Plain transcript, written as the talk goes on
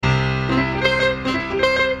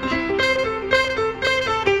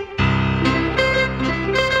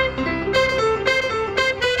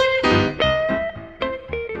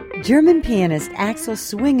German pianist Axel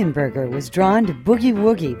Swingenberger was drawn to boogie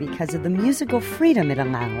woogie because of the musical freedom it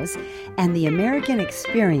allows and the American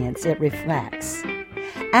experience it reflects.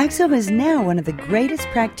 Axel is now one of the greatest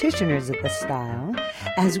practitioners of the style,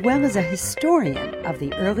 as well as a historian of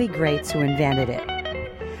the early greats who invented it.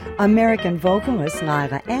 American vocalist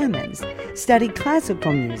Lyra Ammons studied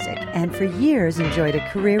classical music and for years enjoyed a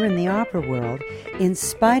career in the opera world in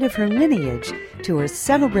spite of her lineage to her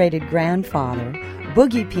celebrated grandfather,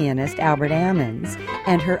 boogie pianist Albert Ammons,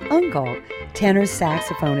 and her uncle, tenor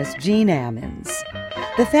saxophonist Gene Ammons.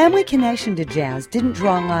 The family connection to jazz didn't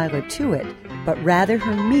draw Lyra to it, but rather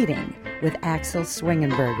her meeting with Axel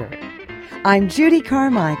Swingenberger. I'm Judy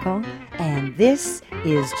Carmichael, and this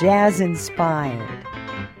is Jazz Inspired.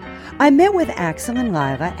 I met with Axel and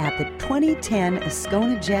Lyra at the 2010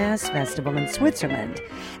 Ascona Jazz Festival in Switzerland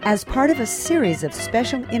as part of a series of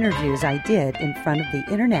special interviews I did in front of the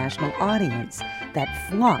international audience that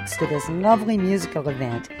flocks to this lovely musical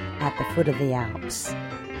event at the foot of the Alps.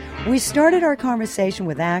 We started our conversation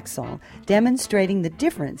with Axel demonstrating the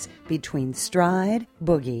difference between stride,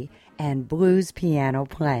 boogie, and blues piano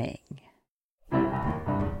playing.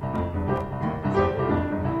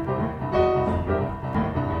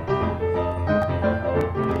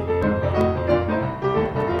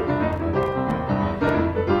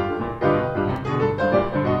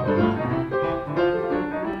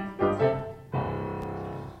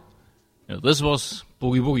 This was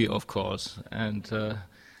Boogie Woogie, of course, and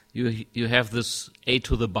you have this A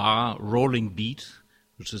to the bar rolling beat,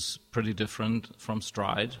 which is pretty different from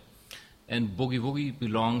stride, and Boogie Woogie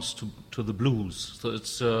belongs to the blues, so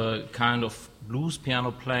it's a kind of blues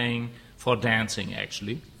piano playing for dancing,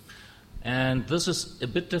 actually. And this is a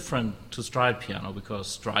bit different to stride piano, because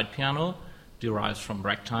stride piano derives from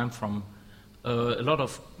ragtime, from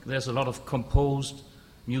there's a lot of composed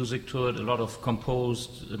music to it, a lot of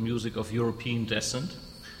composed music of European descent,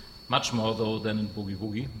 much more though than in Boogie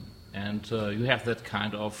Woogie, and you have that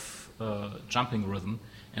kind of jumping rhythm.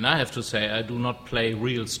 And I have to say, I do not play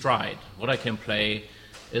real stride. What I can play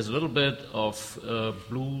is a little bit of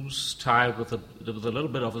blues style with a little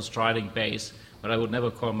bit of a striding bass, but I would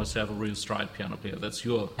never call myself a real stride piano player. That's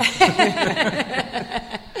your...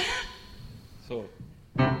 So...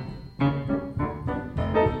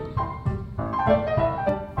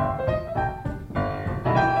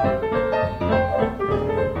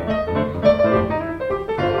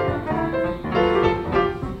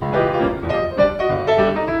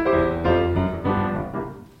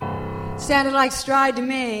 Sounded like stride to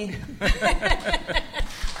me.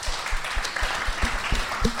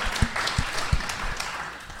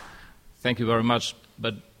 Thank you very much.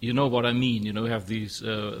 But you know what I mean. You know, you have these,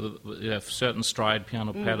 you have certain stride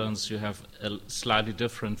piano patterns. You have a slightly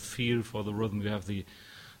different feel for the rhythm. You have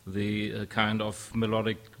the kind of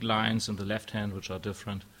melodic lines in the left hand which are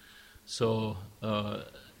different. So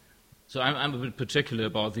I'm a bit particular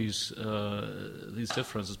about these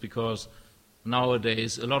differences, because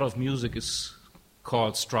nowadays a lot of music is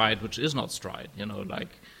called stride, which is not stride. You know,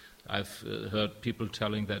 like I've heard people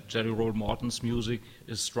telling that Jerry Roll Morton's music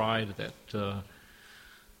is stride, that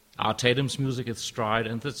Art Tatum's music is stride,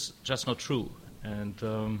 and that's just not true. And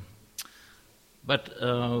but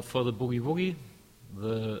for the Boogie Woogie,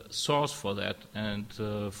 the source for that and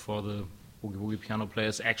for the Boogie Woogie piano player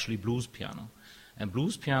is actually blues piano. And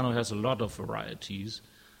blues piano has a lot of varieties.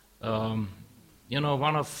 You know,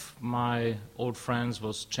 one of my old friends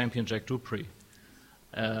was Champion Jack Dupree,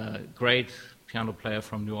 a great piano player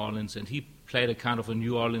from New Orleans, and he played a kind of a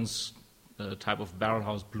New Orleans type of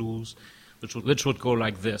barrelhouse blues, which would go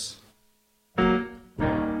like this.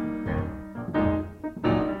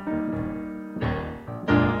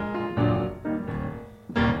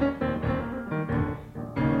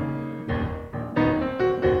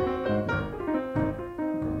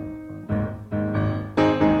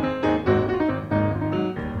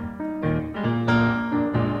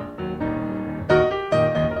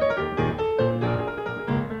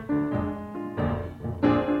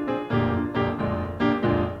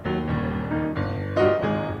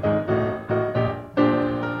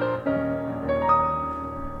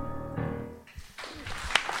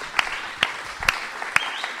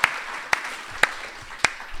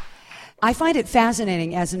 I find it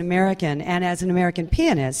fascinating as an American and as an American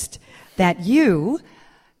pianist that you,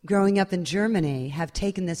 growing up in Germany, have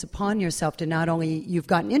taken this upon yourself to not only, you've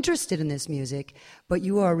gotten interested in this music, but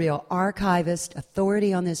you are a real archivist,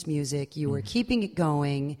 authority on this music. You are keeping it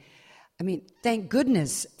going. I mean, thank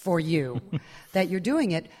goodness for you that you're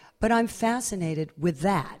doing it. But I'm fascinated with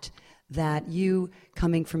that you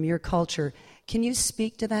coming from your culture. Can you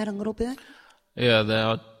speak to that a little bit? Yeah, there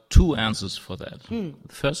are two answers for that. The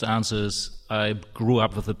first answer is I grew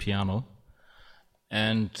up with the piano,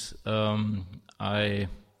 and I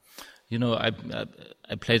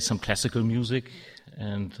played some classical music,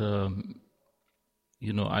 and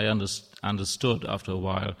I understood after a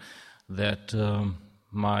while that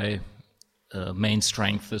my main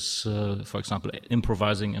strength is, for example,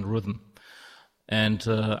 improvising and rhythm. And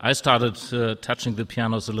I started touching the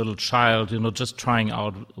piano as a little child, just trying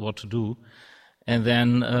out what to do. And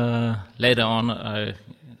then later on, I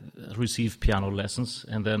received piano lessons.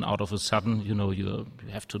 And then out of a sudden, you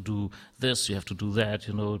have to do this, you have to do that,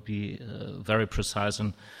 be very precise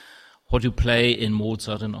in what you play in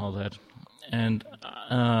Mozart and all that. And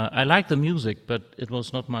I liked the music, but it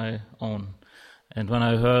was not my own. And when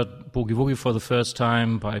I heard Boogie Woogie for the first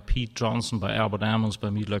time by Pete Johnson, by Albert Ammons, by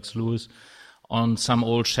Meatloaf Lewis, on some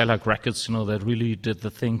old shellac records, that really did the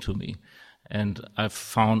thing to me. And I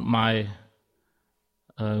found my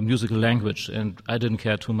musical language, and I didn't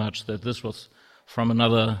care too much that this was from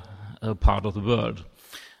another part of the world.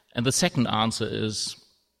 And the second answer is,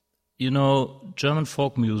 German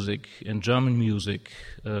folk music and German music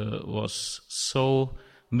was so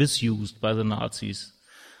misused by the Nazis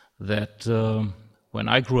that when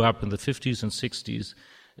I grew up in the 50s and 60s,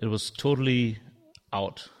 it was totally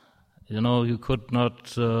out. You could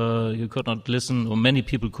not listen, or many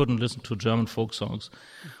people couldn't listen to German folk songs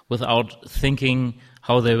without thinking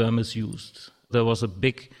how they were misused. There was a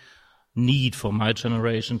big need for my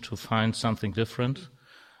generation to find something different,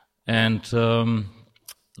 and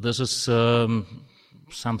this is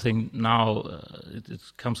something now. It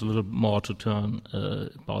comes a little more to turn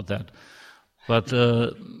about that, but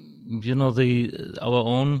our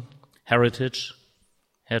own heritage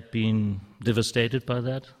had been devastated by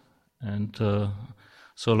that. And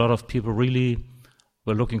so a lot of people really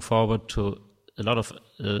were looking forward to a lot of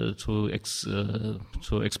to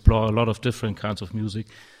explore a lot of different kinds of music,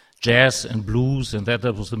 jazz and blues, and that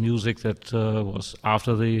was the music that was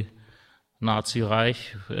after the Nazi Reich,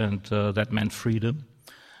 and that meant freedom,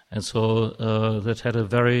 and so that had a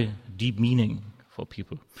very deep meaning for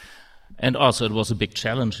people. And also it was a big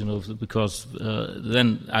challenge, because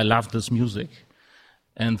then I loved this music,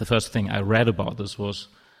 and the first thing I read about this was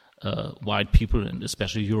white people, and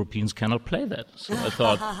especially Europeans, cannot play that. So I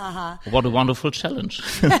thought, what a wonderful challenge.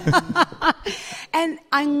 And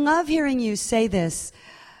I love hearing you say this,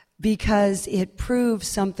 because it proves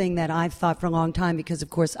something that I've thought for a long time, because,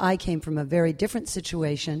 of course, I came from a very different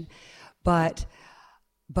situation, but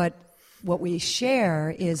what we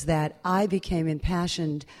share is that I became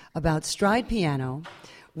impassioned about stride piano,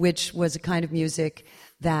 which was a kind of music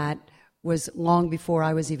that was long before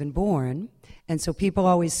I was even born. And so people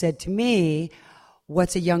always said to me,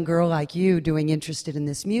 what's a young girl like you doing interested in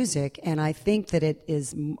this music? And I think that it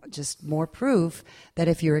is just more proof that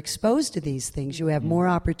if you're exposed to these things, you have more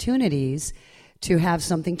opportunities to have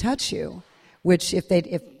something touch you, which if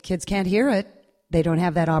kids can't hear it, they don't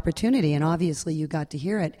have that opportunity. And obviously you got to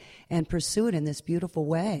hear it and pursue it in this beautiful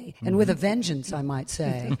way, and with a vengeance, I might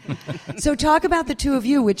say. So talk about the two of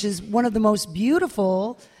you, which is one of the most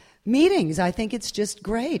beautiful meetings. I think it's just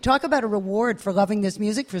great. Talk about a reward for loving this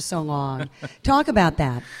music for so long. Talk about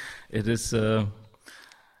that. It is,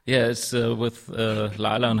 it's with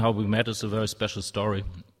Laila and how we met is a very special story.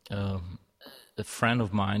 A friend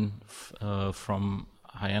of mine from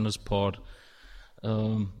Hyannisport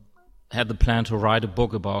had the plan to write a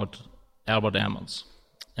book about Albert Ammons.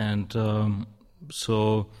 And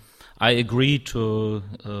so I agreed to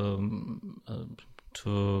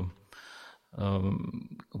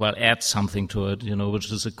add something to it,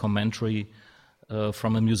 which is a commentary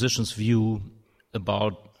from a musician's view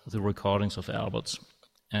about the recordings of Albert's.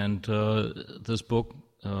 And this book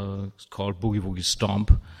is called Boogie Woogie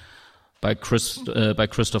Stomp by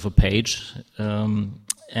Christopher Page,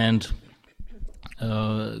 and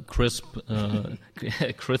Chris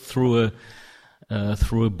threw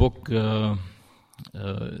a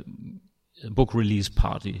book release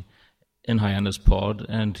party in Hyannisport,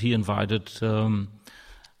 and he invited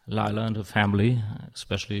Laila and her family,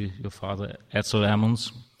 especially your father, Edsel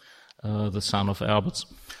Ammons, the son of Albert's,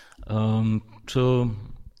 to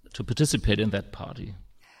participate in that party.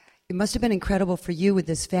 It must have been incredible for you with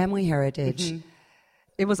this family heritage. Mm-hmm.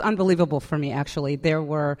 It was unbelievable for me, actually. There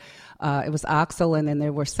were, it was Axel, and then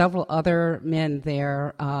there were several other men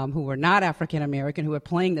there who were not African American who were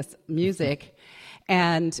playing this music.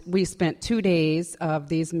 And we spent 2 days of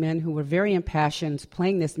these men who were very impassioned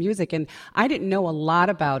playing this music. And I didn't know a lot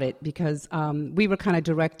about it because we were kind of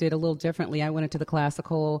directed a little differently. I went into the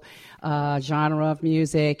classical genre of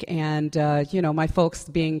music. And, my folks,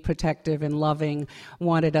 being protective and loving,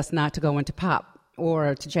 wanted us not to go into pop.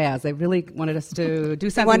 or to jazz. They really wanted us to do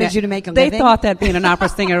something. They wanted you to make a living? living? They thought that being an opera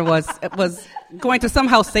singer was going to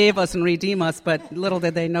somehow save us and redeem us, but little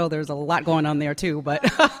did they know there's a lot going on there too.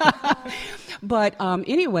 But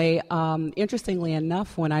anyway, interestingly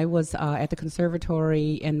enough, when I was at the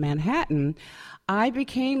conservatory in Manhattan, I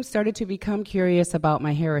started to become curious about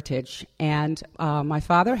my heritage. And my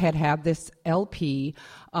father had this LP,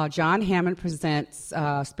 John Hammond Presents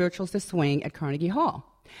Spirituals to Swing at Carnegie Hall.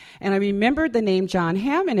 And I remembered the name John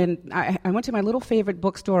Hammond, and I went to my little favorite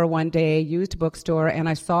bookstore one day, used bookstore, and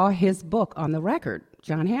I saw his book on the record,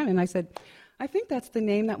 John Hammond. And I said, I think that's the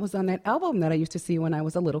name that was on that album that I used to see when I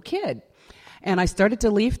was a little kid. And I started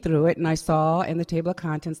to leaf through it, and I saw in the table of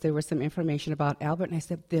contents there was some information about Albert, and I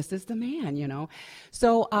said, this is the man, you know.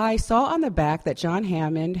 So I saw on the back that John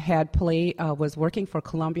Hammond was working for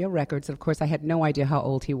Columbia Records. Of course, I had no idea how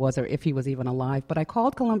old he was or if he was even alive, but I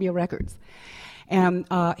called Columbia Records. And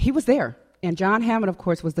he was there. And John Hammond, of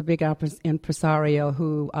course, was the big impresario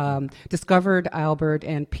who discovered Albert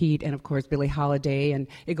and Pete and, of course, Billie Holiday, and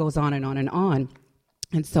it goes on and on and on.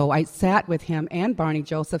 And so I sat with him and Barney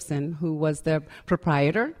Josephson, who was the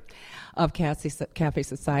proprietor of Cafe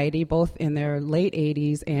Society, both in their late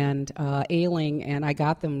 80s and ailing, and I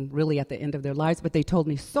got them really at the end of their lives, but they told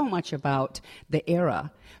me so much about the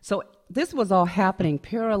era. So this was all happening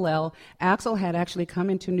parallel. Axel had actually come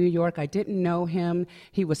into New York. I didn't know him.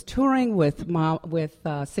 He was touring with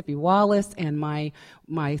Sippy Wallace, and my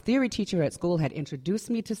theory teacher at school had introduced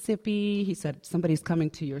me to Sippy. He said, somebody's coming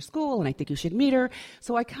to your school, and I think you should meet her.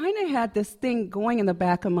 So I kind of had this thing going in the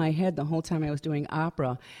back of my head the whole time I was doing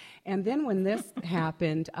opera. And then when this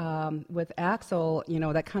happened with Axel, you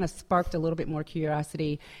know, that kind of sparked a little bit more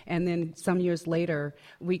curiosity. And then some years later,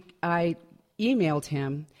 I emailed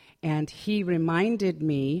him, and he reminded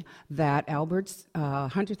me that Albert's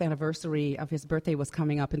 100th anniversary of his birthday was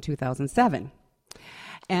coming up in 2007.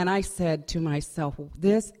 And I said to myself,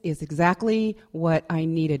 this is exactly what I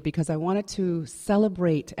needed, because I wanted to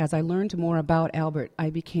celebrate. As I learned more about Albert,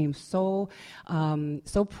 I became so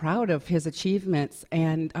proud of his achievements,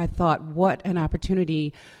 and I thought, what an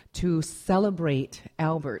opportunity to celebrate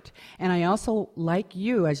Albert. And I also, like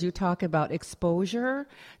you, as you talk about exposure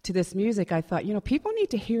to this music, I thought, you know, people need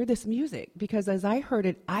to hear this music, because as I heard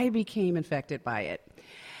it, I became infected by it.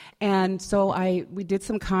 And so we did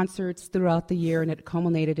some concerts throughout the year, and it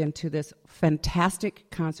culminated into this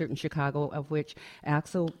fantastic concert in Chicago, of which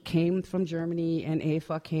Axel came from Germany and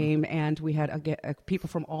Eva came, and we had people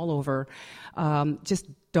from all over just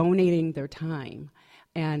donating their time.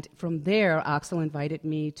 And from there, Axel invited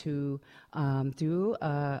me to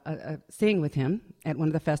sing with him at one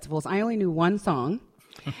of the festivals. I only knew one song.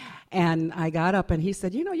 And I got up, and he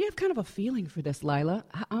said, you know, you have kind of a feeling for this, Lila.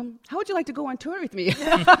 How would you like to go on tour with me?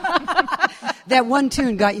 That one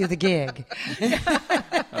tune got you the gig.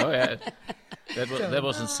 Oh, yeah. That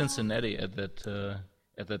was in Cincinnati at that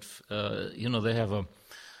you know, they have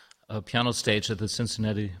a piano stage at the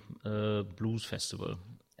Cincinnati Blues Festival.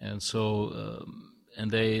 And so,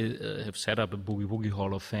 and they have set up a Boogie Woogie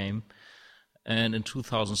Hall of Fame. And in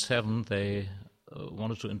 2007, they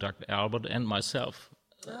wanted to induct Albert and myself.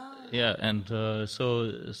 Yeah, and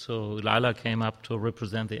so Lila came up to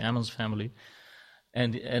represent the Ammons family,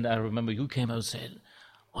 and I remember you came out and said,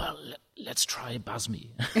 "Well, let's try Buzz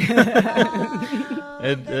Me,"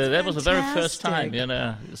 and that was the very first time, you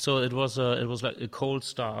know. So it was like a cold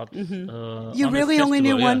start. Mm-hmm. You really only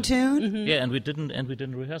knew one tune? Mm-hmm. Yeah, and we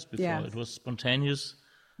didn't rehearse before. Yes. It was spontaneous.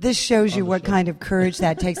 This shows you what kind of courage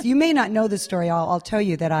that takes. You may not know the story. I'll tell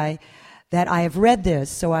you that I have read this,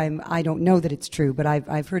 so I don't know that it's true, but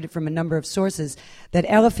I've heard it from a number of sources, that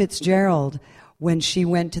Ella Fitzgerald, when she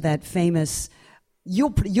went to that famous,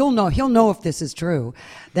 he'll know if this is true,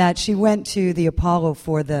 that she went to the Apollo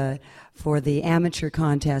for the amateur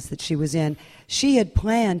contest that she was in. She had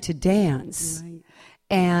planned to dance, right.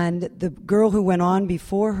 And the girl who went on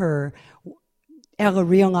before her, Ella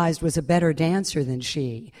realized was a better dancer than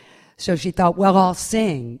she. So she thought, well, I'll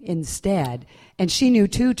sing instead. And she knew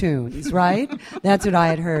two tunes, right? That's what I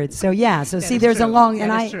had heard. So, yeah. So, see, there's a long...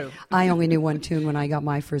 And I only knew one tune when I got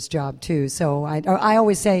my first job, too. So I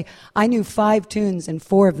always say I knew 5 tunes, and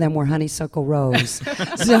 4 of them were Honeysuckle Rose.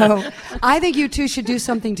 So I think you two should do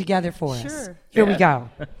something together for us. Sure. Here we go.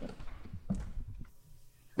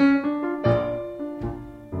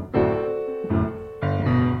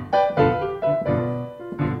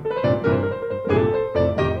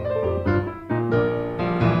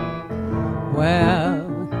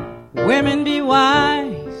 Women, be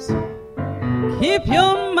wise, keep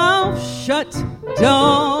your mouth shut,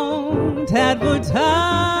 don't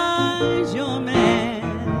advertise your man,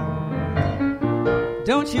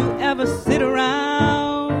 don't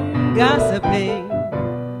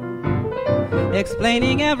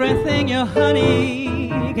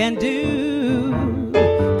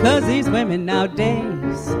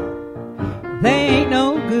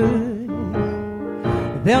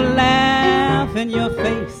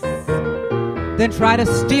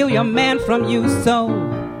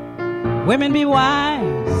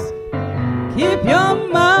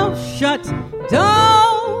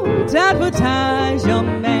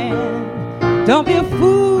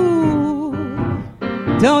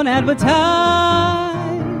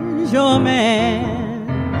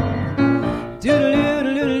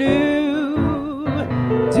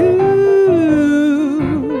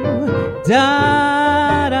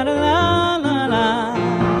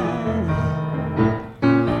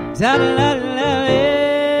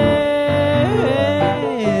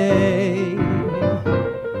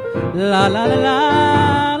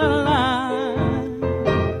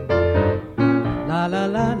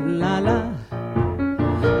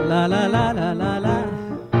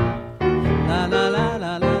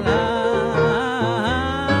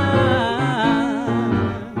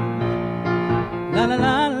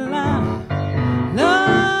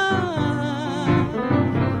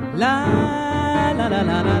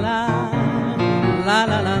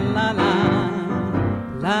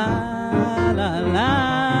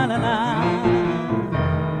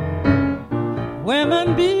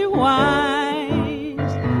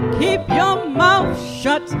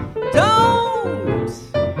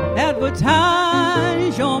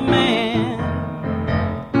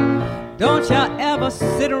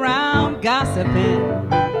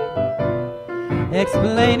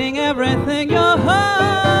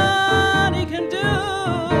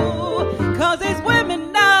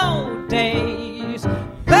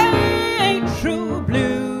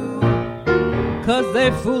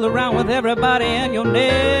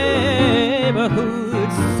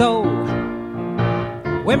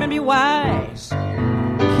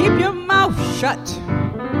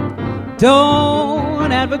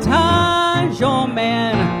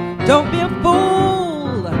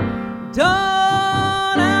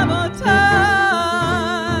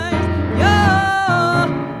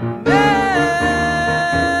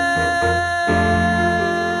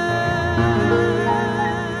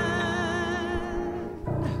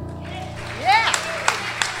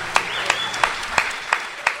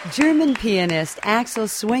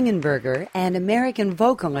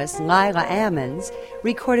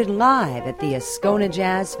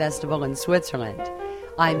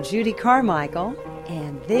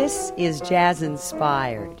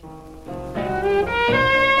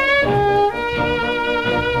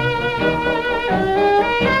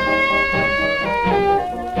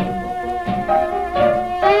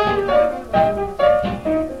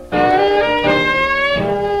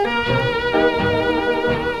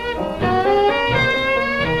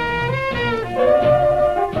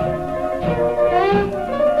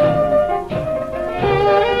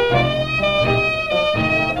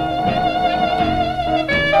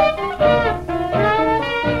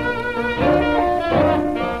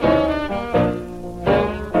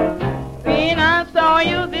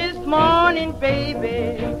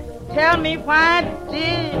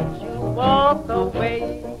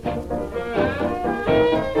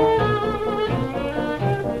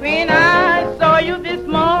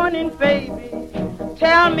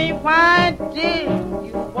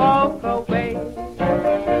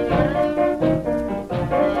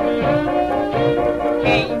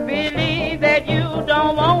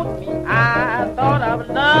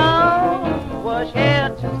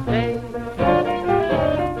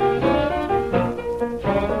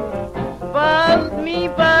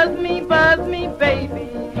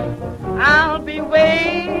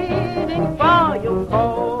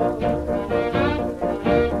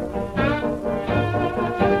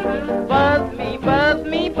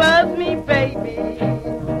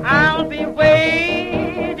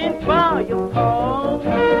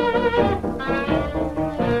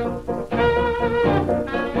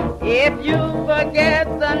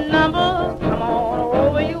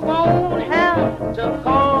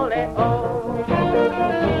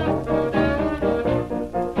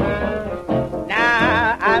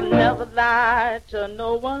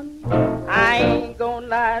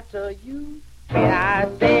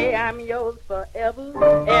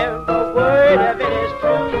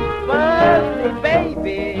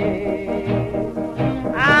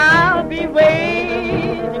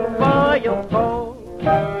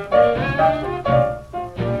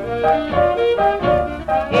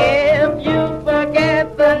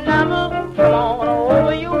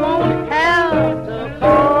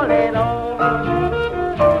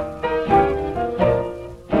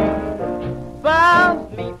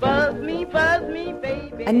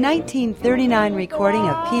 1939 recording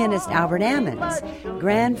of pianist Albert Ammons,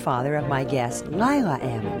 grandfather of my guest Lila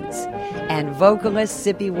Ammons, and vocalist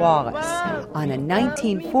Sippy Wallace on a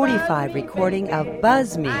 1945 recording of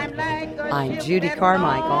Buzz Me. I'm Judy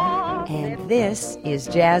Carmichael, and this is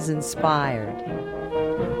Jazz Inspired.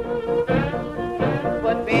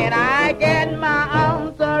 But when I get my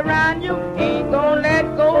arms around you, ain't gonna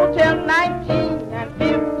let go till 1953.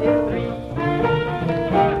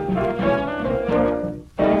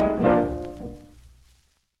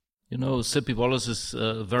 You know, Sippy Wallace is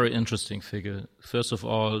a very interesting figure. First of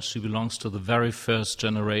all, she belongs to the very first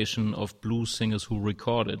generation of blues singers who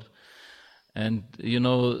recorded. And, you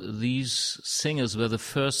know, these singers were the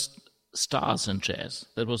first stars in jazz.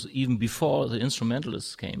 That was even before the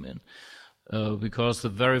instrumentalists came in. Because the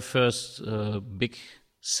very first big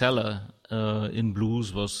seller in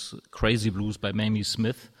blues was Crazy Blues by Mamie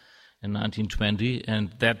Smith in 1920,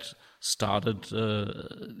 and that started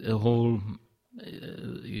the whole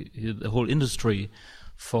industry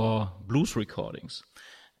for blues recordings.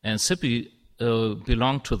 And Sippy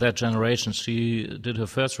belonged to that generation. She did her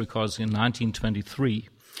first recordings in 1923,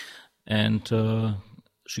 and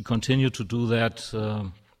she continued to do that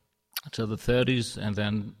till the 30s, and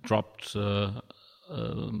then dropped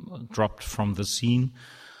from the scene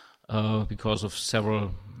because of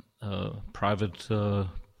several private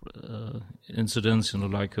incidents. You know,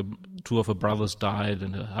 like two of her brothers died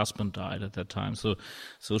and her husband died at that time. So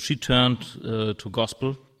she turned to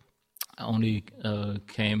gospel. Only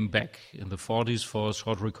came back in the 40s for a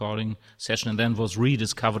short recording session, and then was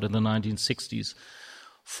rediscovered in the 1960s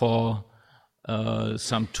for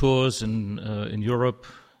some tours in Europe,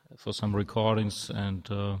 for some recordings, and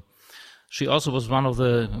she also was one of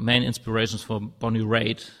the main inspirations for Bonnie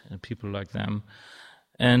Raitt and people like them.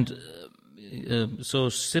 And so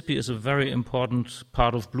Sippy is a very important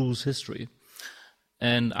part of blues history.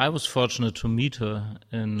 And I was fortunate to meet her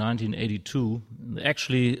in 1982.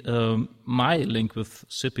 Actually, my link with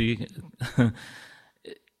Sippy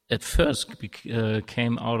at first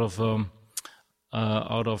came out of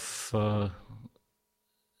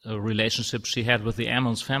a relationship she had with the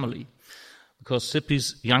Ammons family, because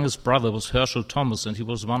Sippy's youngest brother was Herschel Thomas, and he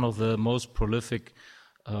was one of the most prolific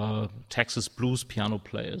Texas blues piano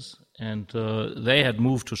players. And they had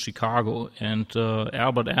moved to Chicago, and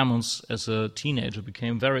Albert Ammons, as a teenager,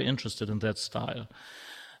 became very interested in that style.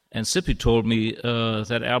 And Sippy told me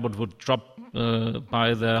that Albert would drop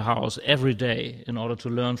by their house every day in order to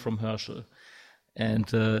learn from Herschel. And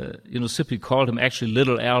Sippy called him actually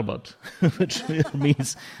Little Albert, which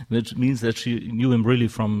means that she knew him really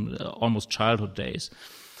from almost childhood days.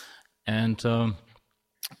 And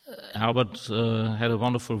Albert had a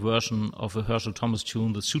wonderful version of a Herschel Thomas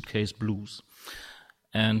tune, the Suitcase Blues.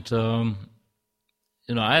 And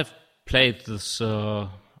I've played this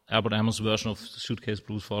Albert Ammons version of the Suitcase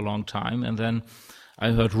Blues for a long time, and then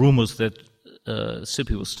I heard rumors that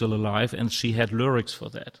Sippy was still alive, and she had lyrics for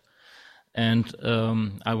that. And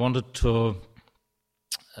I wanted to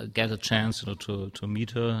get a chance, to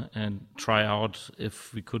meet her and try out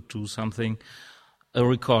if we could do a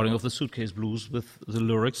recording of the Suitcase Blues with the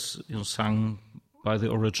lyrics, sung by the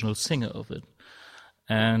original singer of it.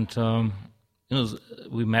 And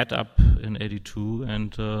we met up in '82,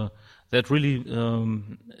 and that really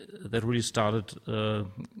started a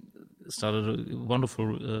wonderful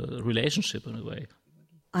relationship in a way.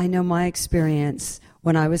 I know my experience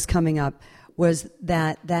when I was coming up was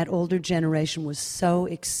that older generation was so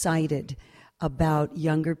excited about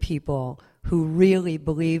younger people who really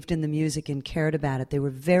believed in the music and cared about it. They were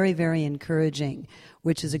very, very encouraging,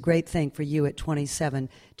 which is a great thing for you at 27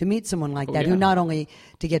 to meet someone like that, who not only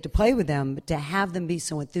to get to play with them, but to have them be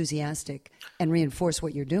so enthusiastic and reinforce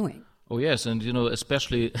what you're doing. Oh, yes, and,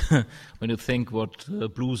 especially when you think what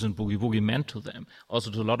blues and boogie-woogie meant to them. Also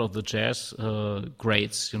to a lot of the jazz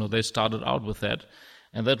greats, they started out with that.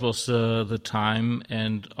 And that was the time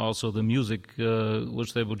and also the music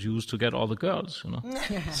which they would use to get all the girls,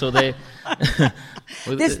 So they...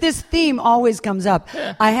 this theme always comes up.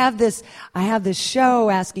 Yeah. I have this show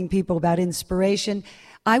asking people about inspiration.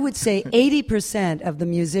 I would say 80% of the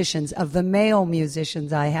musicians, of the male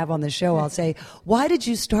musicians I have on the show, I'll say, why did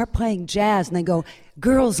you start playing jazz? And they go,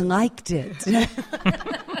 girls liked it.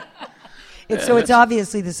 So it's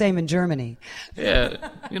obviously the same in Germany. Yeah,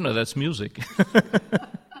 that's music.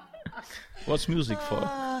 What's music for?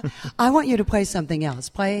 I want you to play something else.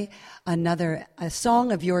 Play a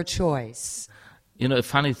song of your choice. A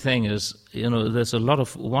funny thing is, there's a lot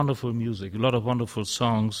of wonderful music, a lot of wonderful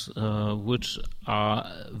songs which are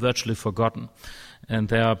virtually forgotten. And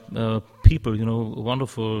there are people,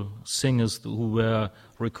 wonderful singers who were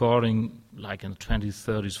recording like in the 20s,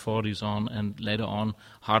 30s, 40s on, and later on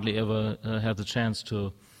hardly ever had the chance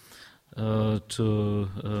to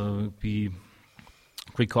be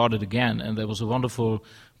recorded again. And there was a wonderful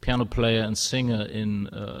piano player and singer in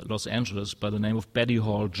Los Angeles by the name of Betty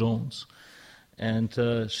Hall Jones. And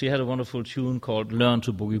she had a wonderful tune called Learn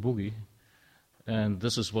to Boogie Boogie. And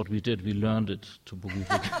this is what we did. We learned it to boogie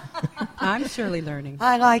boogie. I'm surely learning.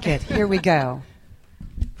 I like it. Here we go.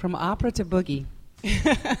 From opera to boogie.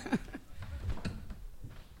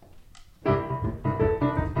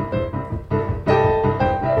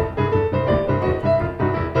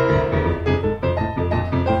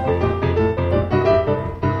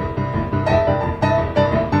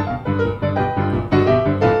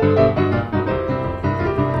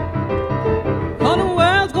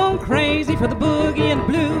 For the boogie and the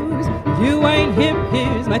blues, you ain't hip,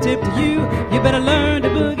 here's my tip to you. You better learn to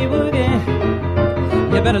boogie woogie.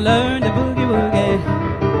 You better learn to boogie woogie.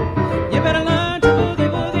 You better learn to boogie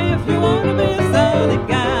woogie if you want to be a solid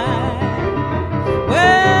guy.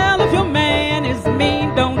 Well, if your man is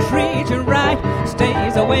mean, don't treat you right,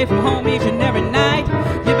 stays away from home each and every night,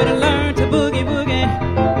 you better learn to boogie woogie.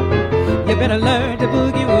 You better learn to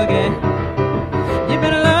boogie woogie. You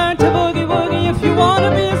better learn to boogie woogie if you want to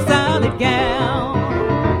be a solid gal.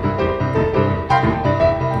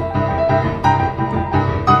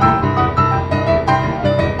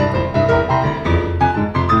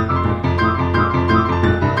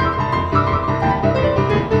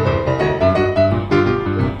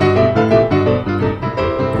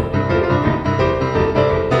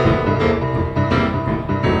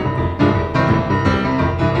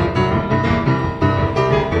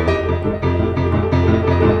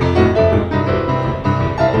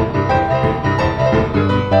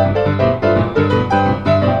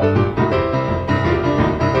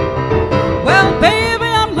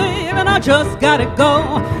 Just gotta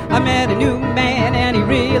go. I met a new man and he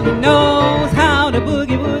really knows how to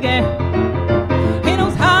boogie woogie. He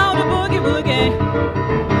knows how to boogie woogie.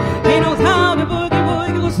 He knows how to boogie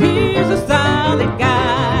woogie, 'cause he's a solid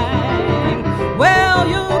guy. Well,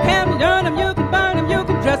 you can learn him, you can burn him, you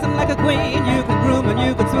can dress him like a queen, you can groom him,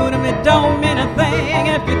 you can swoon him. It don't mean a thing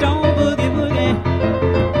if you don't boogie woogie.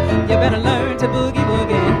 You better learn to boogie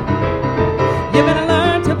woogie. You better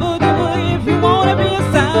learn to boogie woogie if you wanna be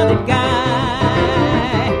a solid guy.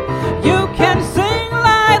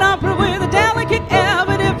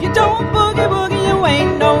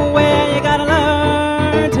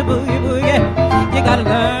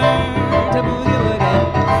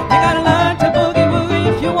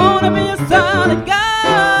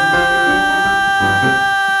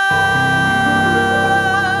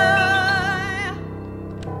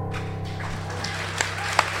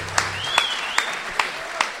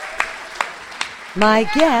 My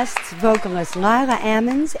guests, vocalist Lila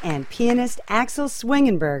Ammons and pianist Axel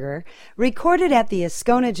Swingenberger, recorded at the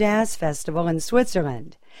Ascona Jazz Festival in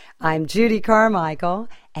Switzerland. I'm Judy Carmichael,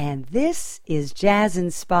 and this is Jazz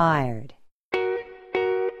Inspired.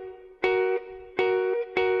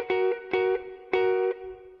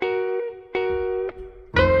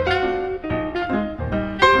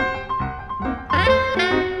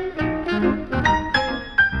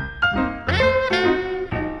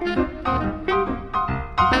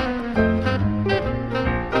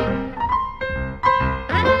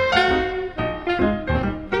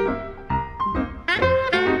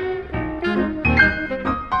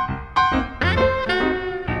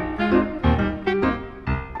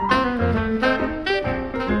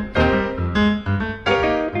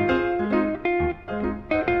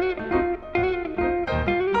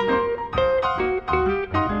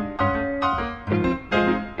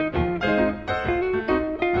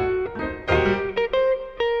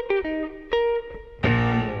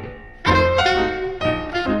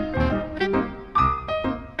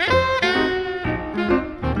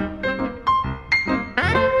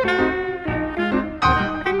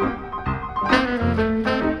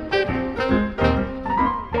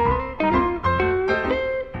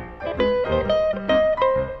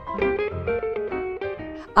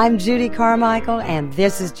 I'm Judy Carmichael, and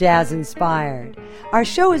this is Jazz Inspired. Our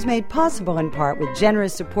show is made possible in part with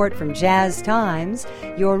generous support from Jazz Times,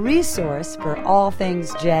 your resource for all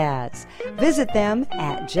things jazz. Visit them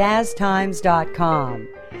at jazztimes.com.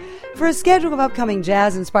 For a schedule of upcoming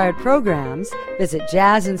jazz-inspired programs, visit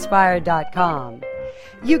jazzinspired.com.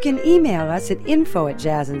 You can email us at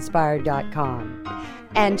info@jazzinspired.com.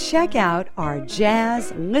 And check out our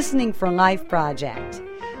Jazz Listening for Life project.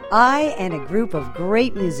 I and a group of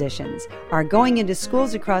great musicians are going into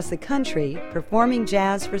schools across the country performing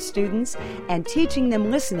jazz for students and teaching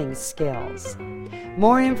them listening skills.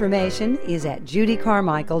 More information is at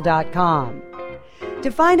judycarmichael.com.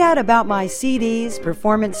 To find out about my CDs,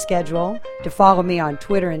 performance schedule, to follow me on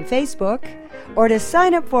Twitter and Facebook, or to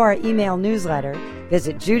sign up for our email newsletter,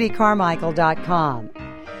 visit judycarmichael.com.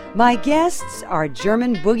 My guests are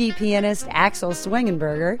German boogie pianist Axel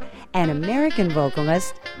Swingenberger and American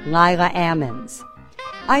vocalist Lila Ammons.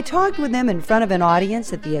 I talked with them in front of an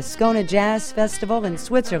audience at the Ascona Jazz Festival in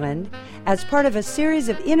Switzerland as part of a series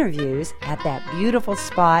of interviews at that beautiful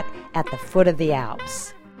spot at the foot of the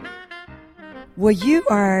Alps. Well, you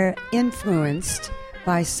are influenced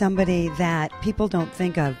by somebody that people don't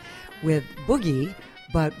think of with boogie,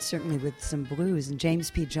 but certainly with some blues, and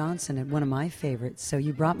James P. Johnson, and one of my favorites. So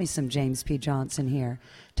you brought me some James P. Johnson here.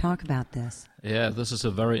 Talk about this. Yeah, this is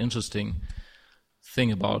a very interesting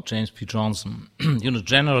thing about James P. Johnson.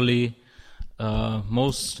 Generally,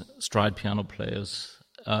 most stride piano players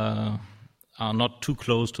are not too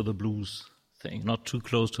close to the blues thing, not too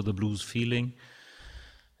close to the blues feeling.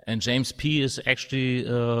 And James P. is actually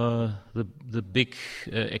the big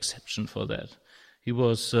exception for that. He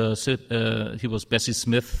was Bessie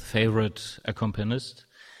Smith's favorite accompanist.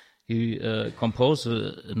 He composed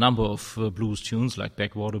a number of blues tunes like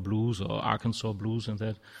Backwater Blues or Arkansas Blues and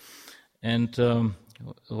that. And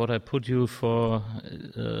what I put you for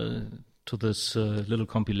to this little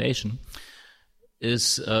compilation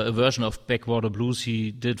is a version of Backwater Blues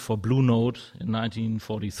he did for Blue Note in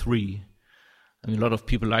 1943. I mean, a lot of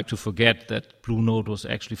people like to forget that Blue Note was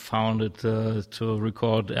actually founded to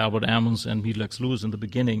record Albert Ammons and Meadlax Lewis in the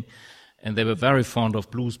beginning, and they were very fond of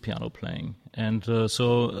blues piano playing. And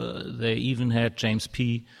so they even had James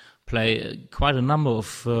P. play quite a number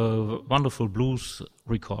of wonderful blues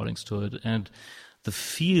recordings to it. And the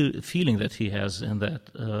feeling that he has in that,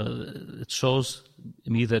 it shows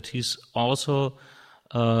me that he's also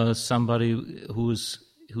somebody who's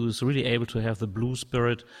really able to have the blues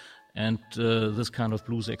spirit and this kind of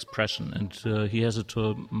blues expression. And he has it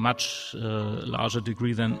to a much larger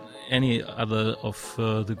degree than any other of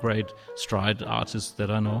the great stride artists that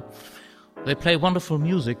I know. They play wonderful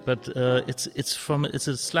music, but it's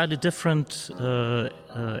a slightly different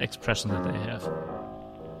expression that they have.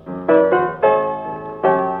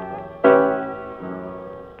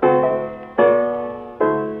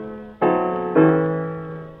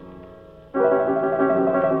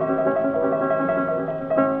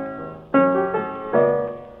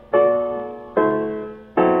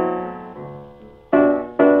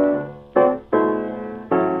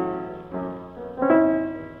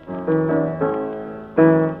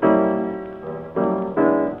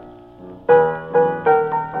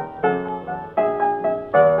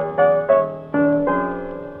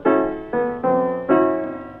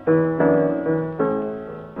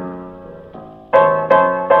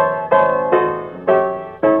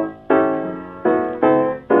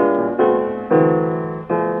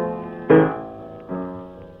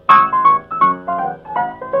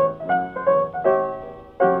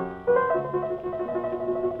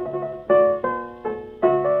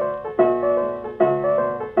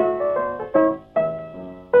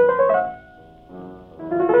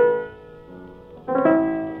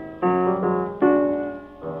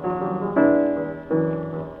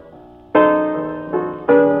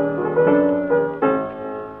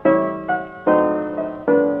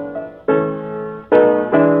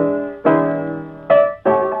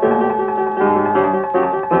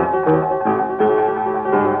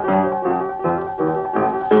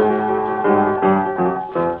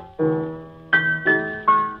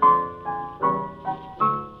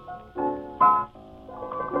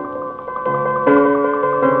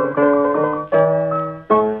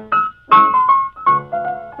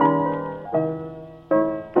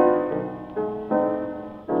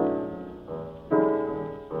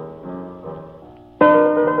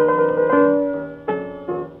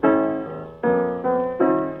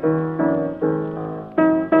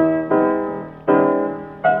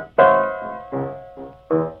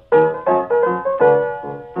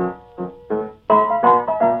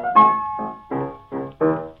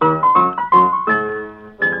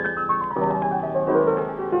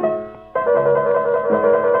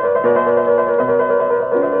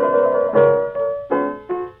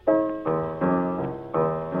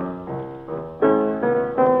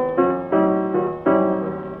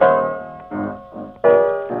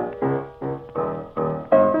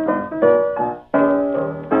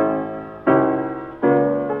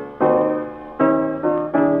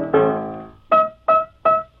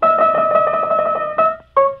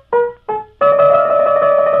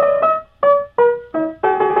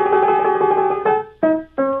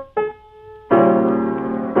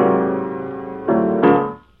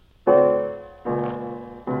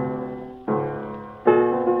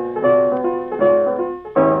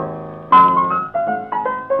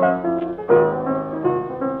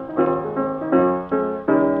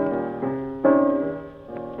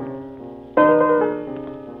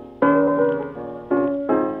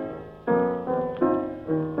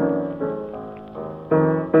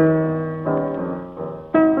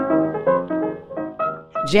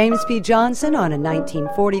 James P. Johnson on a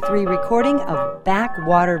 1943 recording of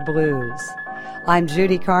Backwater Blues. I'm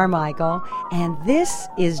Judy Carmichael, and this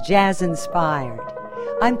is Jazz Inspired.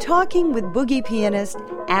 I'm talking with boogie pianist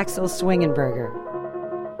Axel Swingenberger.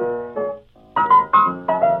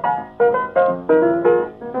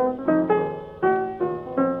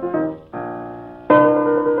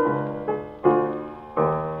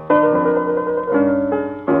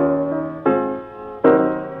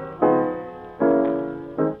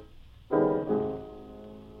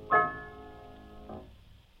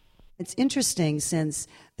 It's interesting, since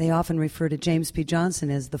they often refer to James P. Johnson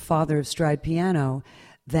as the father of stride piano,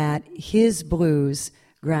 that his blues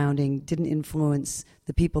grounding didn't influence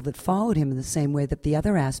the people that followed him in the same way that the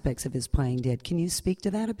other aspects of his playing did. Can you speak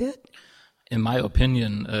to that a bit? In my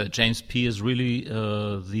opinion, James P. is really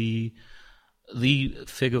the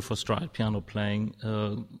figure for stride piano playing,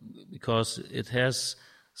 because it has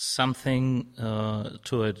something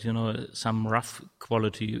to it, some rough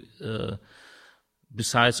quality,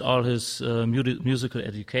 besides all his musical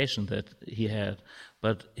education that he had.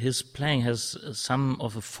 But his playing has some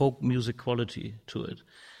of a folk music quality to it.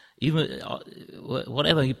 Even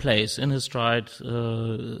whatever he plays, in his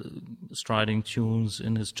striding tunes,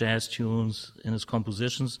 in his jazz tunes, in his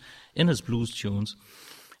compositions, in his blues tunes.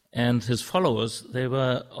 And his followers, they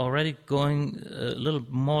were already going a little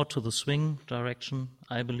more to the swing direction,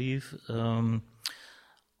 I believe.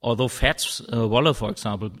 Although Fats Waller, for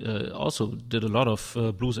example, also did a lot of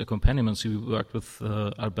blues accompaniments. He worked with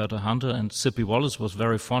Alberta Hunter, and Sippy Wallace was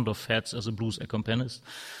very fond of Fats as a blues accompanist.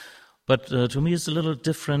 But to me, it's a little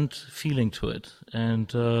different feeling to it. And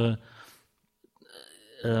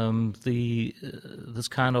this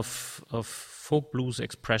kind of folk blues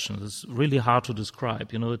expression is really hard to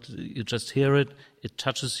describe. You just hear it, it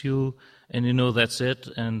touches you, and you know that's it.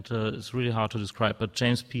 And it's really hard to describe. But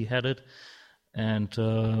James P. had it. And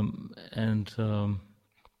the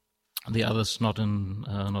others not in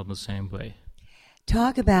the same way.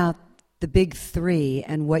 Talk about the big three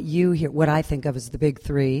and what you hear, what I think of as the big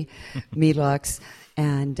three, Meadlux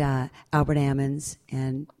and Albert Ammons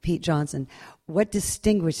and Pete Johnson. What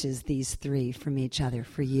distinguishes these three from each other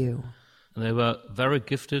for you? They were very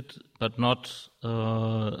gifted, but not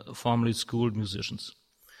formally schooled musicians.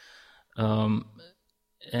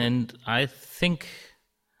 And I think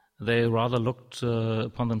they rather looked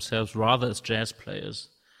upon themselves rather as jazz players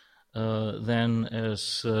than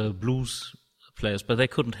as blues players. But they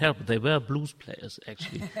couldn't help it. They were blues players,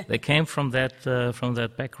 actually. They came from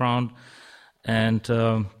that background, and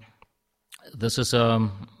this is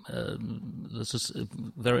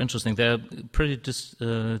very interesting. They're pretty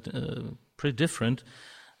different,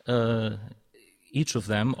 each of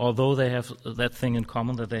them. Although they have that thing in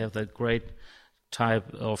common, that they have that great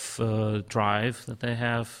type of drive that they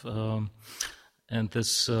have, and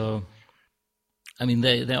this.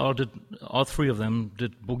 They all three of them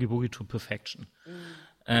did boogie to perfection,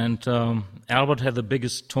 and Albert had the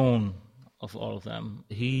biggest tone of all of them.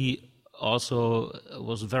 He also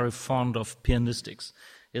was very fond of pianistics.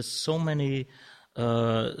 There's so many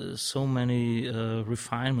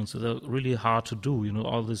refinements that are really hard to do.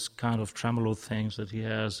 All this kind of tremolo things that he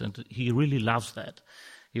has, and he really loves that.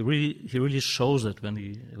 He really shows it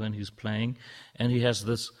when he's playing, and he has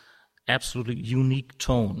this absolutely unique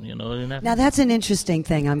tone. Now that's an interesting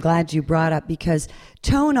thing. I'm glad you brought up, because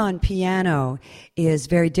tone on piano is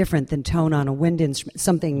very different than tone on a wind instrument,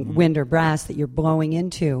 something wind or brass that you're blowing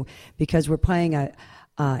into, because we're playing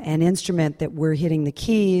an instrument that we're hitting the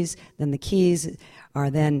keys. Then the keys are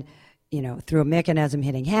then through a mechanism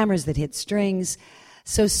hitting hammers that hit strings.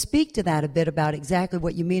 So speak to that a bit about exactly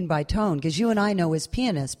what you mean by tone, because you and I know as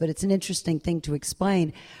pianists, but it's an interesting thing to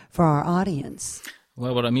explain for our audience.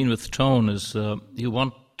 Well, what I mean with tone is you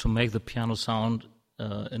want to make the piano sound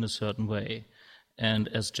in a certain way. And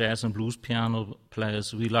as jazz and blues piano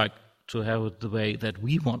players, we like to have it the way that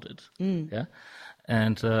we want it. Yeah?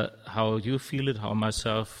 And how you feel it, how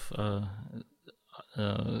myself, how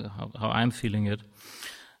I'm feeling it.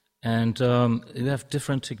 And you have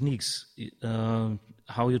different techniques,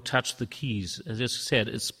 how you touch the keys. As you said,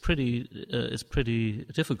 it's pretty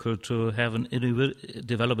difficult to have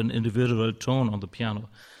develop an individual tone on the piano.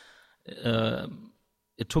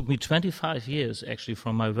 It took me 25 years, actually,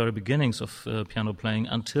 from my very beginnings of piano playing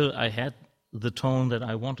until I had the tone that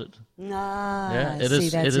I wanted.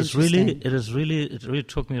 It really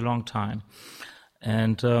took me a long time,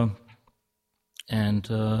 but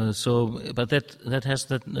that has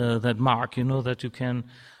that mark, that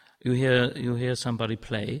you hear somebody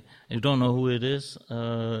play, and you don't know who it is,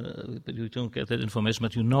 but you don't get that information,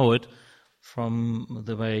 but you know it from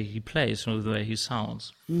the way he plays, from the way he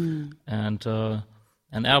sounds, and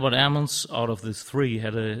And Albert Ammons, out of the three,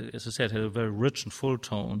 as I said, had a very rich and full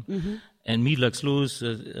tone. Mm-hmm. And Mead Lux Lewis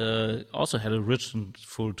also had a rich and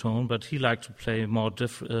full tone, but he liked to play more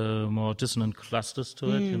dissonant clusters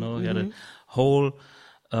to it. He had a whole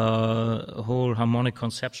harmonic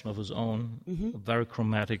conception of his own, very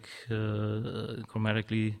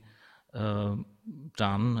chromatically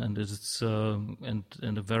done, and it's and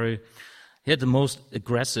a very. He had the most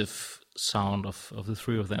aggressive sound of the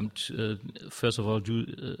three of them. First of all,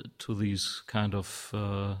 due to these kind of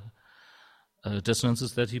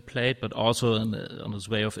dissonances that he played, but also on his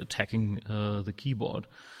way of attacking the keyboard.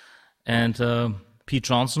 And Pete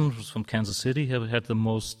Johnson was from Kansas City. He had the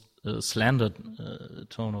most slandered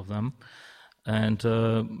tone of them, and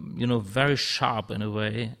very sharp in a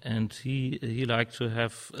way. And he liked to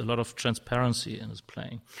have a lot of transparency in his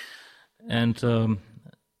playing. And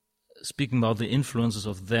speaking about the influences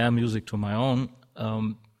of their music to my own,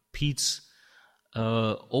 Pete's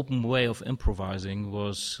open way of improvising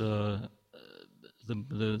was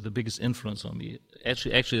the biggest influence on me.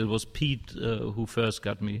 Actually, it was Pete who first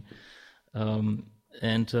got me.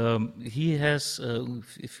 And he has,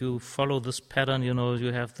 if you follow this pattern,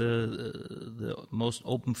 you have the most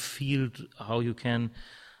open field how you can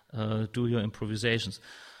do your improvisations.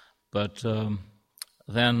 But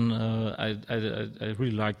then I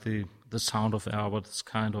really like the sound of Albert's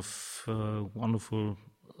kind of wonderful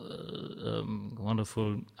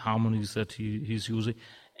harmonies that he's using,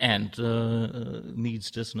 and Mead's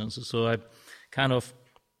dissonances. So I kind of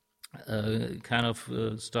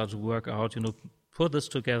start to work out, put this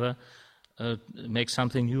together, make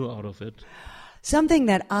something new out of it. Something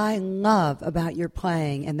that I love about your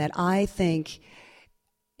playing and that I think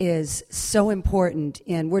is so important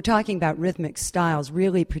we're talking about rhythmic styles,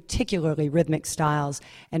 really particularly rhythmic styles,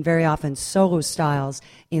 and very often solo styles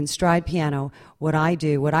in stride piano, what I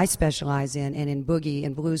specialize in, and in boogie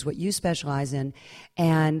and blues, what you specialize in.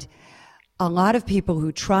 And a lot of people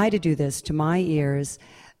who try to do this, to my ears,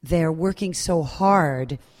 they're working so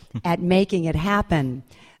hard at making it happen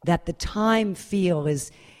that the time feel is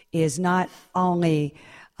not only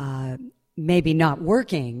maybe not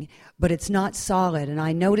working, but it's not solid. And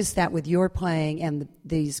I noticed that with your playing and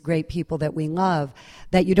these great people that we love,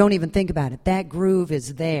 that you don't even think about it. That groove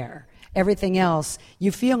is there. Everything else,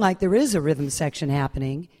 you feel like there is a rhythm section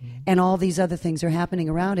happening, and all these other things are happening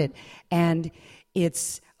around it. And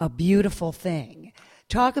it's a beautiful thing.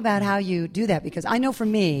 Talk about how you do that, because I know for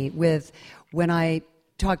me, when I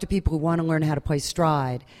talk to people who want to learn how to play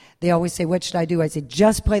stride, they always say, what should I do? I say,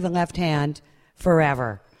 just play the left hand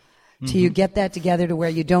forever. Till you get that together to where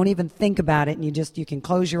you don't even think about it, and you can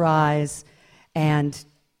close your eyes and,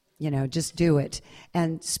 just do it.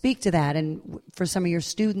 And speak to that. And for some of your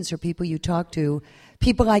students or people you talk to,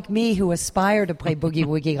 people like me who aspire to play boogie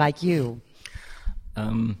woogie like you.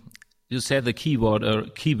 You said the keyword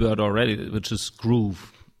already, which is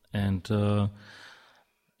groove. And, boogie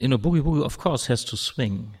woogie, of course, has to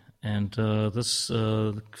swing. And this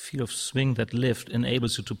feel of swing, that lift,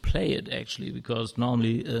 enables you to play it, actually, because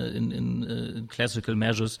normally in classical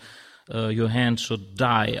measures, your hand should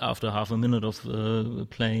die after half a minute of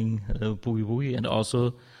playing boogie woogie, and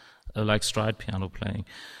also like stride piano playing.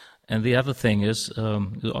 And the other thing is,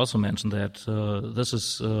 you also mentioned that this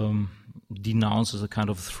is denounced as a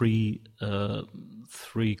kind of three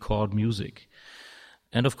chord music.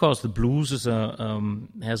 And of course, the blues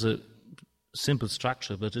has a simple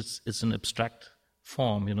structure, but it's an abstract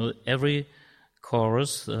form. Every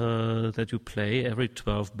chorus that you play, every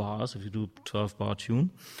 12 bars, if you do 12-bar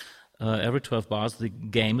tune, every 12 bars the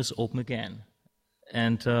game is open again.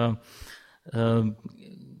 And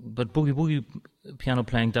but boogie woogie piano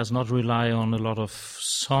playing does not rely on a lot of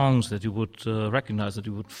songs that you would recognize, that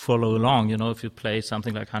you would follow along. If you play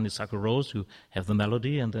something like Honeysuckle Rose, you have the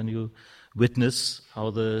melody, and then you witness how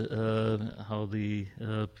the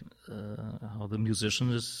musician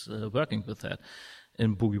is working with that.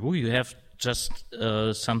 In boogie woogie, you have just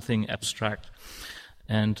something abstract,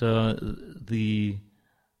 and the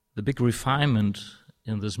big refinement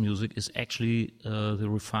in this music is actually the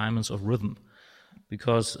refinements of rhythm,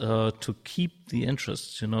 because to keep the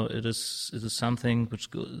interest, it is something which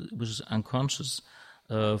is unconscious.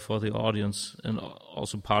 For the audience, and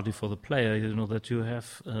also partly for the player, that you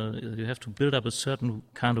have to build up a certain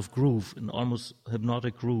kind of groove, an almost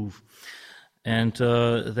hypnotic groove, and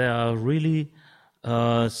there are really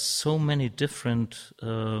so many different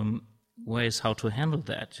ways how to handle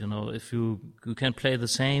that. If you can play the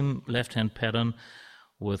same left-hand pattern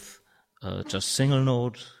with just single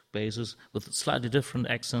note basses with slightly different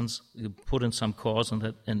accents, you put in some chords,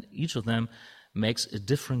 and each of them makes a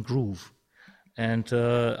different groove. and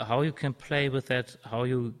how you can play with that, how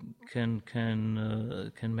you can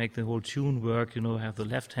make the whole tune work. Have the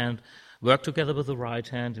left hand work together with the right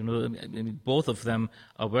hand. I mean, both of them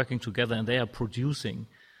are working together, and they are producing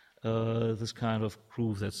this kind of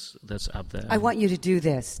groove that's up there. I want you to do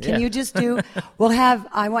this. Can Yeah. you just do?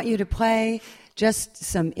 I want you to play just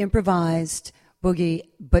some improvised boogie,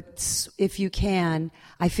 but if you can,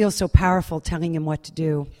 I feel so powerful telling him what to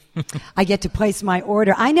do. I get to place my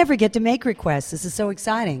order. I never get to make requests. This is so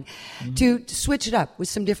exciting. To switch it up with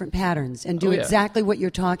some different patterns and do Oh, yeah. exactly what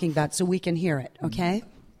you're talking about so we can hear it, okay?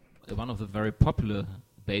 One of the very popular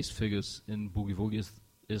bass figures in boogie woogie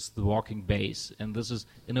is the walking bass, and this is,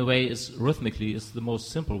 in a way, rhythmically is the most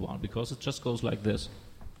simple one because it just goes like this.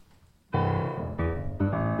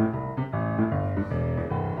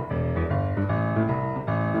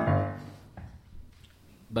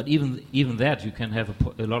 But even that, you can have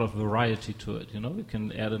a lot of variety to it. You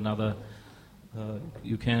can add another.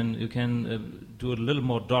 You can do it a little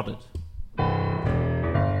more dotted.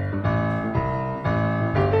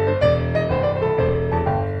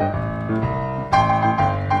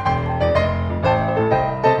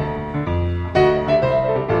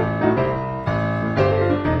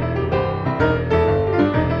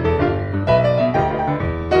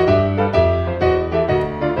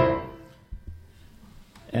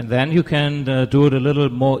 And then you can do it a little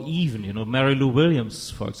more even. Mary Lou Williams,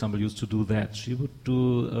 for example, used to do that. She would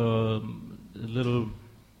do a little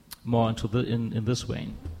more into in this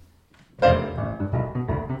vein.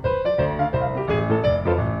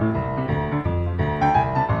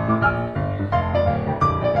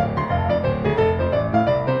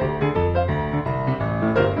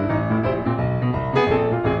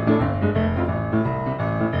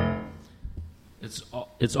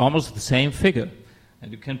 It's almost the same figure.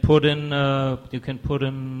 And you can put in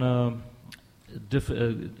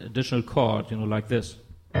additional chord, like this.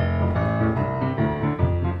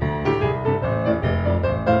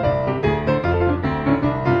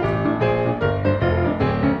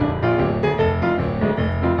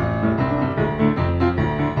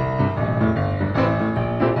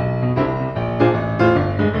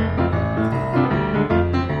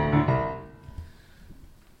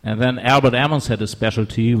 And then Albert Ammons had a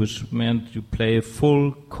specialty, which meant you play a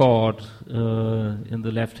full chord in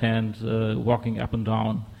the left hand, walking up and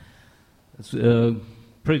down. It's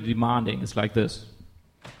pretty demanding. It's like this.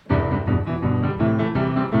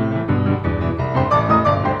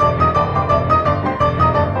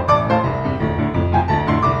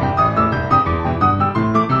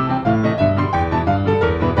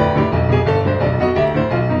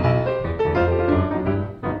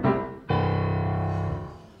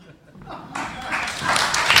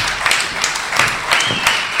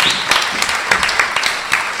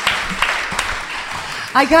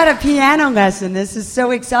 I got a piano lesson. This is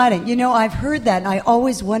so exciting. I've heard that, and I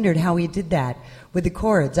always wondered how he did that with the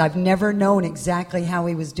chords. I've never known exactly how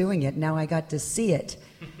he was doing it. Now I got to see it.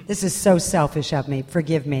 This is so selfish of me.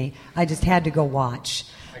 Forgive me. I just had to go watch.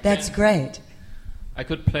 That's great. I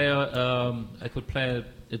could play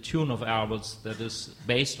a tune of Albert's that is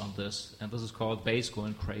based on this, and this is called Bass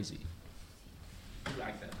Going Crazy. You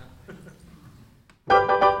like that,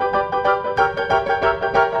 huh?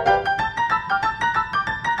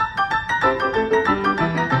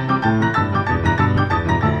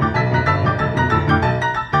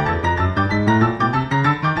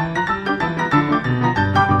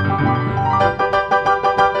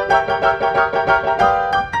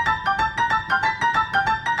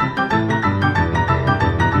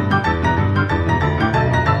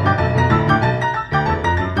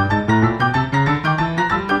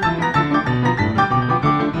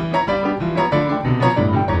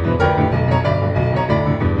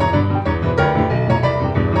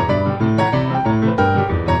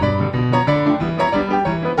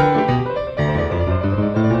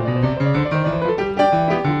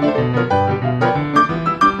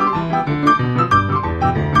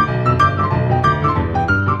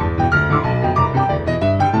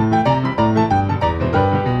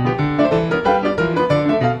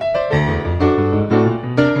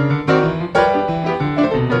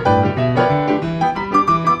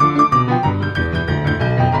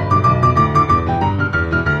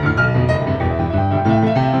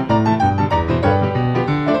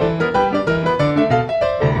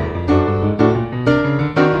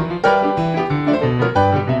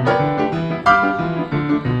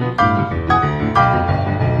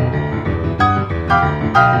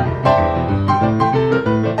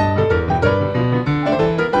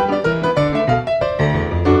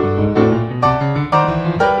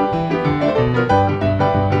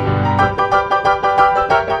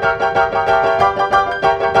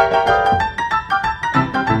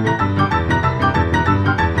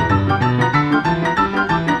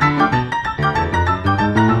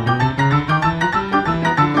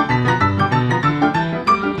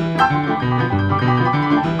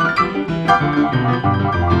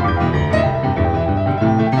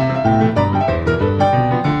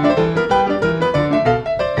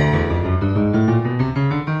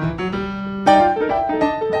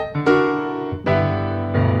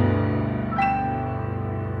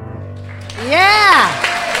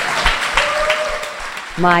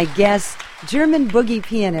 My guest, German boogie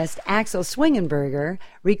pianist Axel Swingenberger,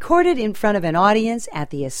 recorded in front of an audience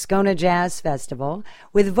at the Ascona Jazz Festival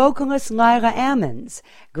with vocalist Lyra Ammons,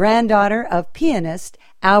 granddaughter of pianist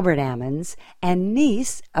Albert Ammons, and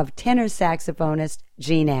niece of tenor saxophonist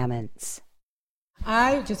Gene Ammons.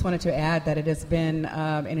 I just wanted to add that it has been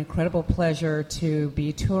an incredible pleasure to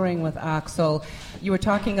be touring with Axel. You guys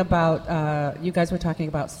were talking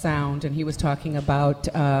about sound, and he was talking about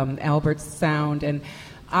Albert's sound, and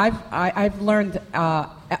I've learned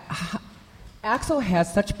Axel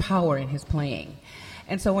has such power in his playing.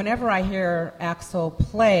 And so whenever I hear Axel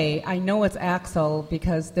play, I know it's Axel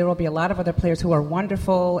because there will be a lot of other players who are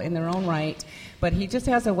wonderful in their own right, but he just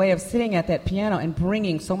has a way of sitting at that piano and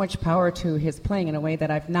bringing so much power to his playing in a way that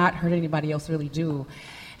I've not heard anybody else really do.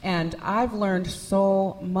 And I've learned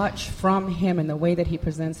so much from him in the way that he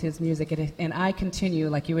presents his music. And I continue,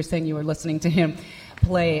 like you were saying, you were listening to him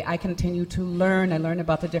play, I continue to learn. I learn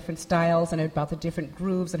about the different styles and about the different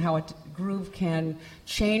grooves and how a groove can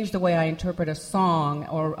change the way I interpret a song,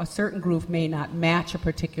 or a certain groove may not match a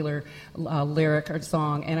particular lyric or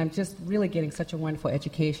song. And I'm just really getting such a wonderful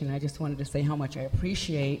education. I just wanted to say how much I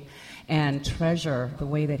appreciate and treasure the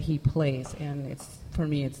way that he plays. And for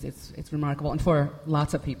me, it's remarkable. And for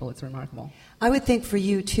lots of people, it's remarkable. I would think for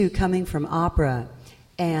you, too, coming from opera,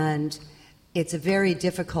 and it's a very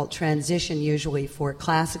difficult transition usually for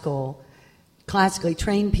classically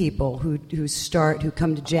trained people who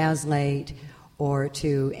come to jazz late or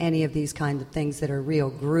to any of these kinds of things that are real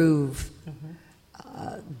groove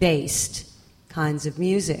based kinds of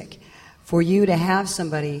music. For you to have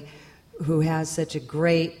somebody who has such a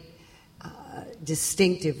great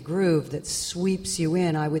distinctive groove that sweeps you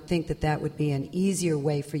in, I would think that would be an easier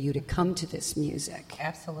way for you to come to this music.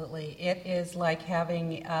 Absolutely. It is like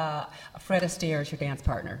having Fred Astaire as your dance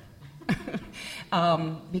partner.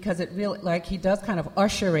 Because it really, like, he does kind of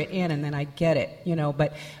usher it in, and then I get it,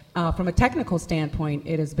 but from a technical standpoint,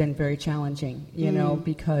 it has been very challenging,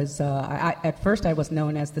 because at first I was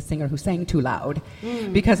known as the singer who sang too loud,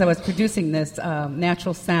 because I was producing this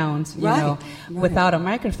natural sounds, without a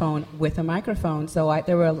microphone, with a microphone. So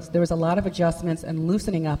there was a lot of adjustments and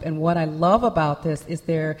loosening up. And what I love about this is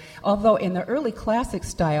although in the early classic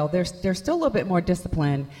style, there's still a little bit more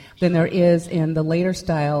discipline than there is in the later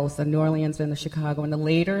styles, the New Orleans and the Chicago, and the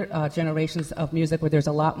later generations of music, where there's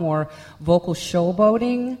a lot more vocal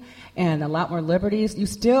showboating and a lot more liberties. You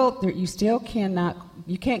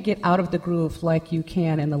can't get out of the groove like you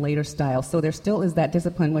can in the later style. So there still is that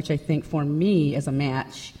discipline, which I think for me is a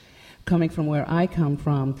match, coming from where I come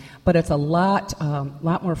from. But it's a lot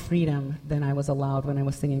more freedom than I was allowed when I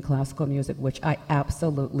was singing classical music, which I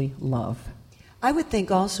absolutely love. I would think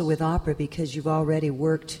also with opera, because you've already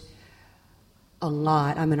worked a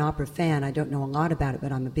lot. I'm an opera fan. I don't know a lot about it,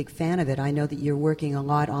 but I'm a big fan of it. I know that you're working a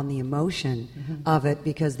lot on the emotion of it,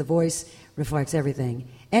 because the voice reflects everything.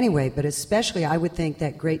 Anyway, but especially I would think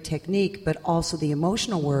that great technique, but also the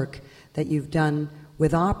emotional work that you've done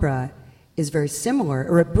with opera is very similar,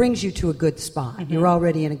 or it brings you to a good spot. You're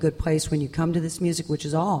already in a good place when you come to this music, which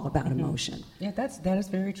is all about emotion. Yeah, that is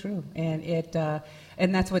very true, and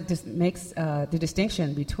that's what makes the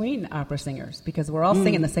distinction between opera singers, because we're all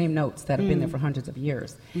singing the same notes that have been there for hundreds of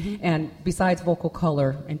years. And besides vocal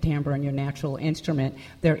color and timbre and your natural instrument,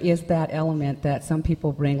 there is that element that some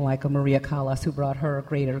people bring, like a Maria Callas, who brought her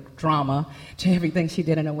greater drama to everything she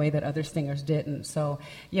did in a way that other singers didn't. So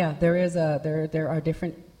yeah, there are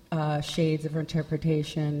different shades of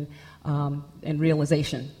interpretation and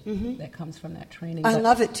realization that comes from that training. I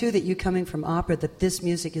love it, too, that you coming from opera, that this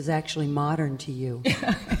music is actually modern to you.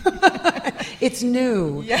 It's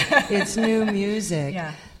new. Yeah. It's new music.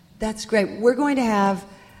 Yeah. That's great. We're going to have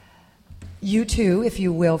you two, if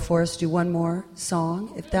you will, for us, do one more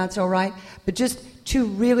song, if that's all right. But just two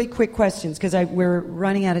really quick questions, because we're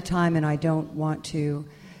running out of time and I don't want to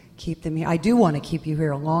keep them here. I do want to keep you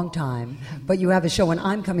here a long time, but you have a show and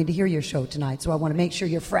I'm coming to hear your show tonight, so I want to make sure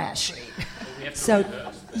you're fresh. So,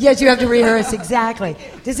 yes, you have to rehearse, exactly.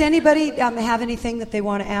 Does anybody have anything that they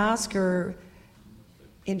want to ask, or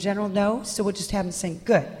in general? No? So we'll just have them sing.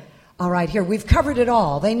 Good. All right, here. We've covered it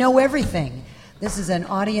all. They know everything. This is an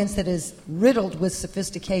audience that is riddled with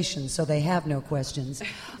sophistication, so they have no questions.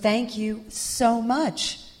 Thank you so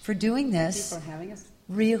much for doing this. Thank you for having us.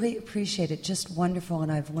 Really appreciate it. Just wonderful,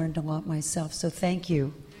 and I've learned a lot myself, so thank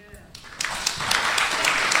you.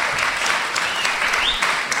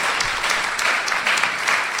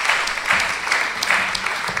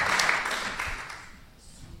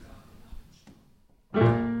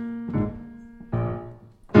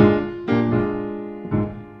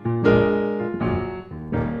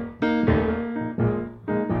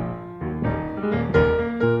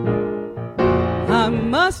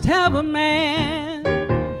 must have a man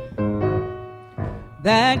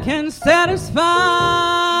that can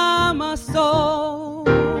satisfy my soul.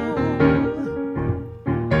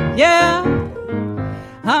 Yeah,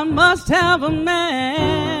 I must have a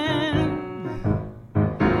man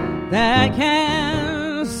that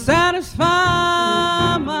can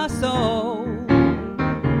satisfy my soul.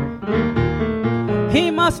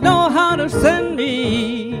 He must know how to send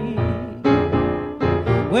me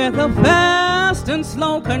with a fast and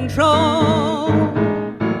slow control.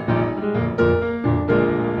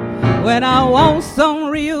 When I want some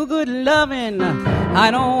real good loving, I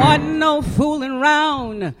don't want no fooling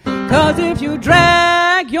round. 'Cause if you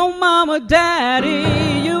drag your mama,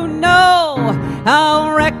 daddy, you know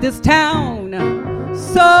I'll wreck this town.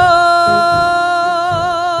 So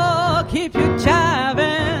keep you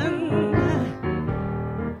jiving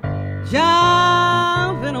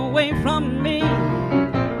away from me.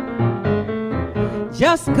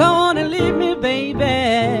 Just go on and leave me,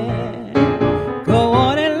 baby. Go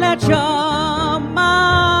on and let your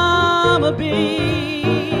mama be.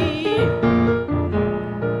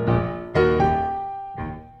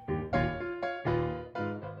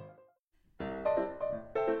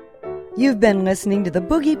 You've been listening to the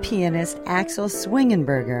boogie pianist Axel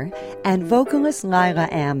Swingenberger and vocalist Lila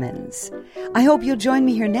Ammons. I hope you'll join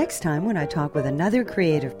me here next time when I talk with another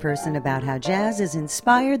creative person about how jazz has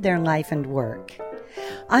inspired their life and work.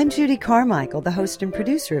 I'm Judy Carmichael, the host and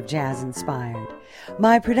producer of Jazz Inspired.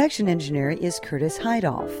 My production engineer is Curtis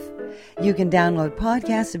Heidoff. You can download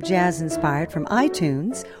podcasts of Jazz Inspired from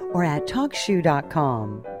iTunes or at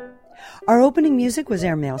TalkShoe.com. Our opening music was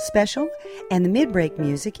Airmail Special, and the mid-break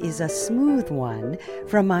music is a smooth one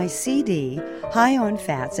from my CD, High on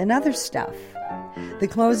Fats and Other Stuff. The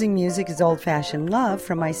closing music is Old Fashioned Love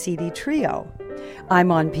from my CD Trio.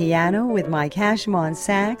 I'm on piano with Mike Hashem on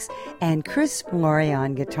sax and Chris Flory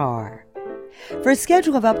on guitar. For a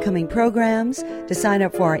schedule of upcoming programs, to sign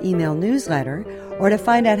up for our email newsletter, or to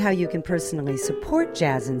find out how you can personally support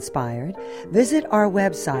Jazz Inspired, visit our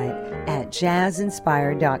website at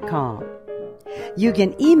jazzinspired.com. You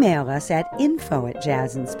can email us at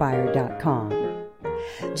info@jazzinspired.com.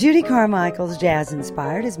 Judy Carmichael's Jazz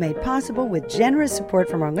Inspired is made possible with generous support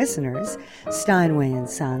from our listeners, Steinway &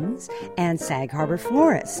 Sons, and Sag Harbor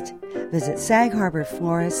Florist. Visit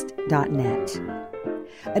sagharborflorist.net.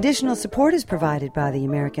 Additional support is provided by the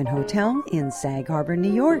American Hotel in Sag Harbor,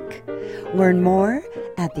 New York. Learn more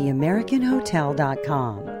at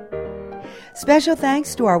theamericanhotel.com. Special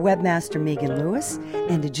thanks to our webmaster Megan Lewis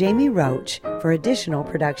and to Jamie Roach for additional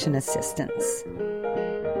production assistance.